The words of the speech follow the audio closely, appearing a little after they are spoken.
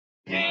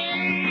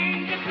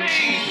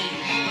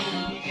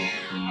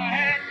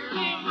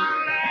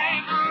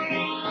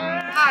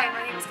Hi,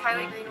 my name is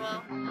Kylie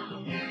Greenwell.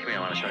 Come here, I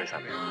want to show you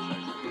something.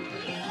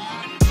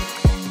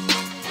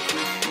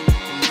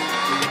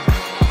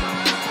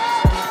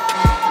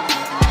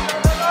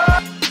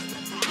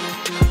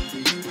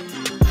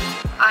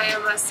 I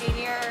am a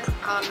senior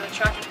on the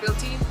track and field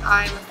team.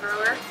 I am a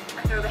thrower.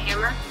 I throw the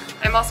hammer.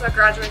 I'm also a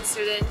graduate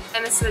student,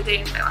 and this is a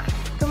day in my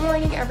life. Good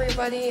morning,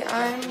 everybody.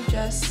 I'm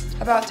just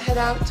about to head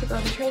out to go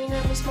to the training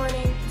room this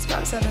morning. It's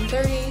about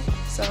 7:30,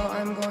 so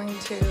I'm going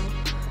to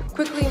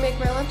quickly make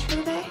my lunch for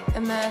the day,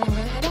 and then I'm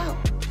going to head out.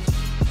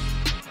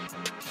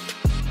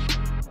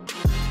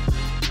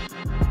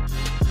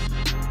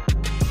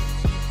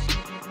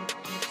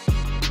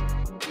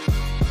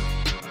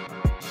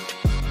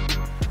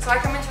 So I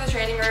come into the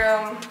training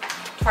room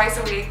twice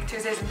a week,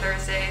 Tuesdays and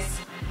Thursdays,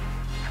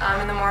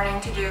 in the morning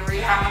to do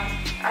rehab.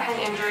 I had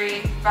an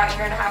injury about a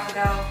year and a half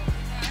ago,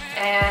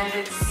 and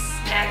it's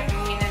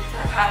nagging me, and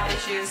I've had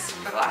issues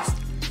for the last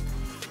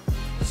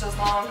just as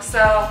long.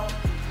 So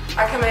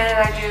I come in and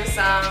I do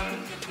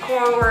some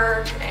core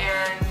work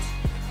and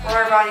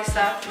lower body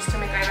stuff just to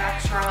make my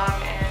back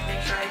strong and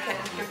make sure I can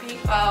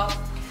compete well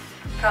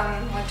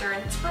come winter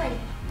and spring.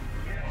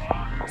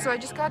 So I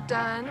just got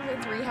done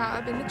with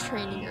rehab in the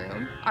training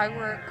room. I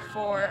work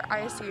for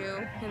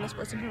ISU in the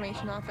sports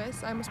information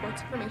office. I'm a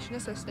sports information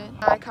assistant.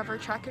 I cover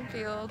track and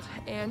field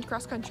and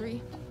cross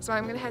country. So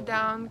I'm gonna head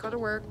down, go to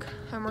work.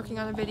 I'm working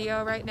on a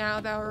video right now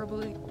that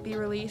will be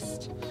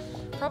released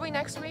probably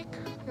next week,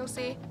 you'll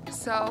see.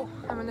 So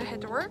I'm gonna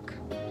head to work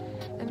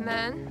and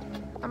then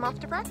I'm off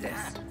to practice.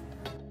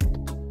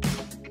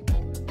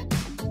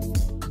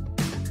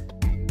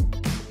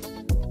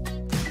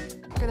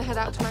 I'm gonna head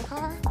out to my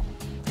car,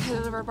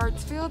 head over to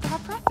Bart's Field to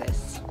have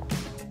practice.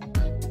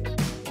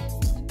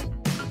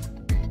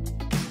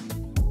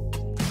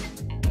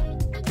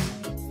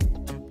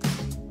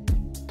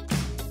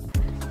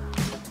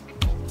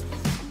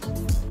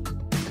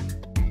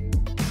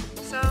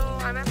 So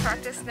I'm at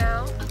practice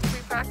now. We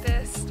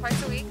practice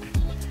twice a week.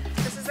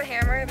 This is a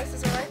hammer, this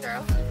is what I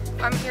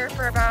throw. I'm here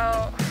for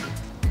about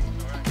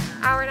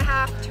an hour and a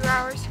half, 2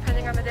 hours,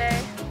 depending on the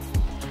day.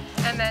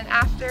 And then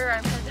after,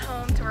 I'm headed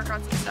home to work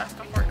on some stuff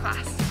before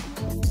class.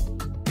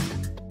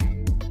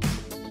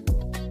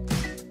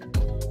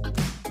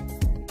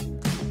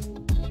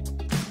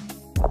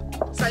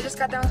 So I just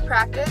got done with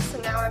practice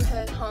and now I'm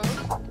headed home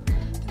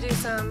to do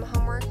some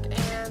homework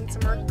and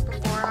some work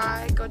before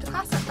I go to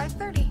class at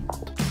 5:30.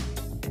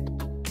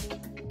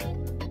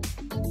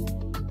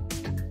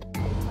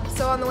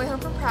 So on the way home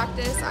from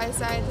practice, I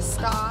decided to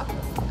stop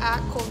at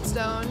Cold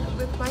Stone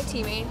with my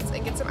teammates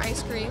and get some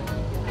ice cream.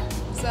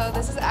 So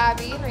this is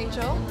Abby and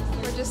Rachel.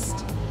 We're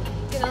just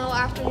getting a little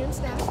afternoon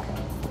snack.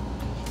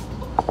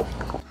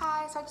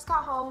 Hi, so I just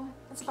got home.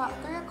 It's about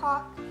 3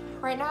 o'clock.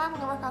 Right now I'm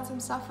going to work on some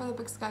stuff for the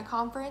Big Sky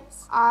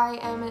Conference. I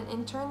am an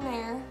intern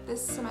there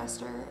this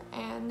semester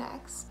and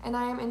next, and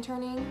I am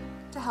interning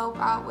to help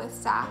out with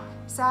SAC.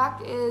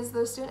 SAC is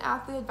the Student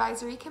Athlete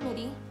Advisory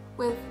Committee.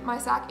 With my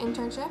SAC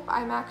internship,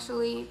 I'm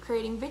actually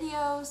creating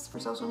videos for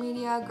social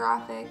media,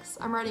 graphics,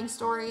 I'm writing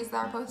stories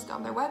that are posted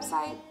on their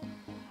website,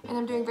 and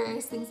I'm doing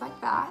various things like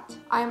that.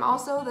 I am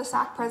also the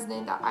SAC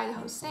president at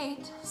Idaho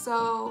State,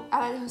 so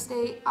at Idaho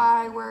State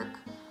I work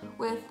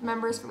with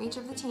members from each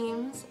of the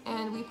teams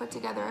and we put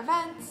together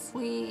events.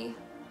 We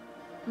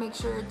make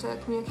sure to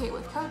communicate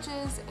with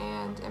coaches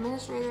and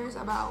administrators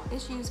about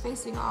issues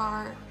facing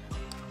our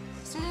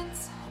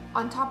students.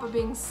 On top of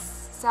being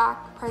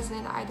SAC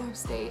president at Idaho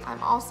State,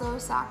 I'm also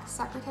SAC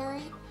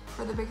secretary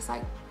for the Big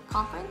Sky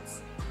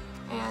Conference,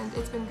 and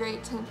it's been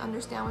great to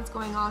understand what's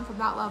going on from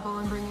that level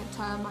and bring it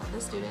to the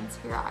students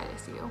here at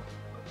ISU.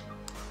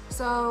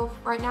 So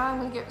right now I'm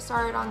going to get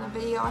started on the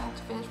video I have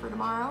to finish for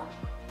tomorrow,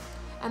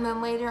 and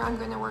then later I'm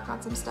going to work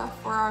on some stuff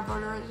for our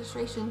voter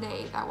registration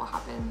day that will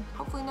happen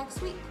hopefully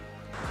next week.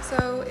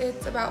 So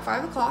it's about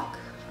 5 o'clock.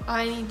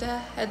 I need to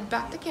head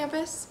back to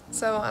campus,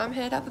 so I'm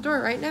headed out the door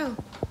right now.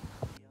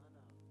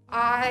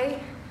 I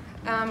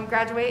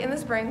graduate in the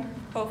spring,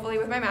 hopefully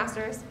with my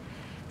master's,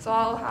 so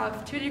I'll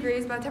have 2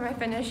 degrees by the time I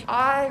finish.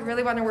 I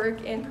really want to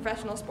work in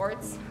professional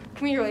sports.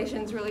 Community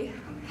relations really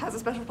has a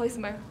special place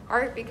in my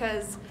heart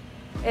because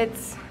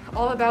it's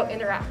all about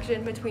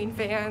interaction between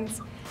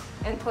fans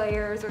and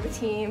players or the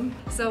team.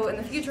 So in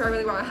the future I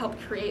really want to help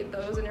create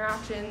those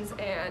interactions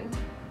and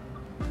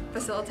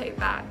facilitate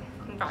that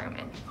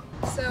environment.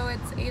 So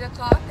it's 8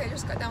 o'clock, I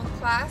just got done with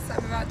class.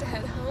 I'm about to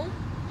head home,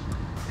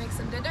 make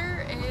some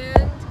dinner,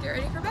 and get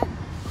ready for bed.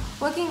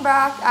 Looking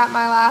back at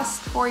my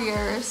last 4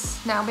 years,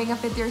 now being a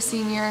 5th year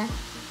senior,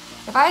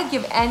 if I had to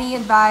give any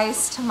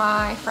advice to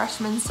my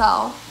freshman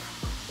self,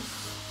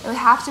 it would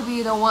have to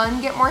be to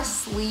 1, get more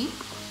sleep,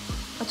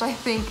 which I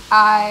think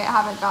I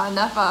haven't got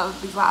enough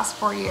of these last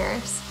 4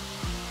 years,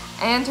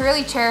 and to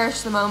really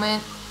cherish the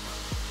moment.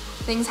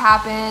 Things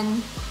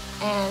happen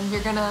and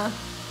you're gonna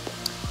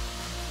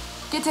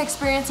get to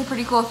experience some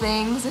pretty cool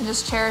things and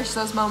just cherish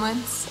those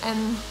moments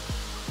and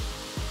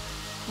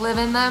live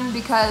in them,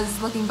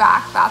 because looking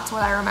back, that's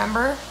what I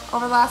remember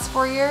over the last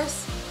 4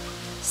 years.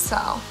 So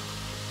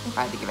if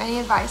I had to give any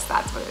advice,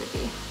 that's what it would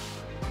be.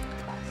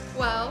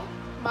 Well,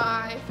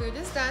 my food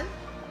is done.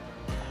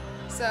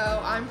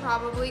 So I'm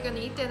probably gonna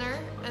eat dinner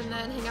and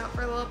then hang out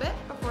for a little bit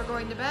before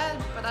going to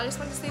bed. But I just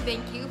want to say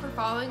thank you for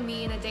following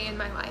me in a day in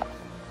my life.